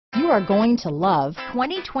are going to love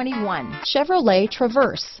 2021 Chevrolet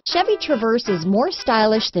Traverse. Chevy Traverse is more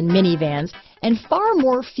stylish than minivans and far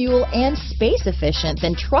more fuel and space efficient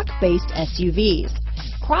than truck-based SUVs.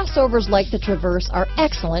 Crossovers like the Traverse are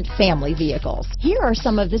excellent family vehicles. Here are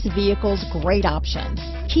some of this vehicle's great options: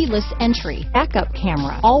 keyless entry, backup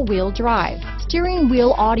camera, all-wheel drive, steering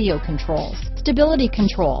wheel audio controls, stability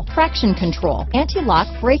control, traction control, anti-lock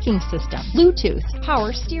braking system, Bluetooth,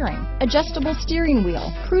 power steering, adjustable steering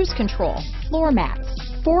wheel, cruise control, floor mats,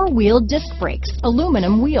 four-wheel disc brakes,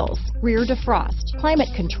 aluminum wheels, rear defrost, climate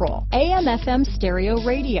control, AM/FM stereo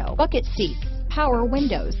radio, bucket seats, power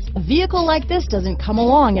windows. A vehicle like this doesn't come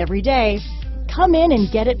along every day. Come in and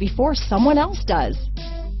get it before someone else does.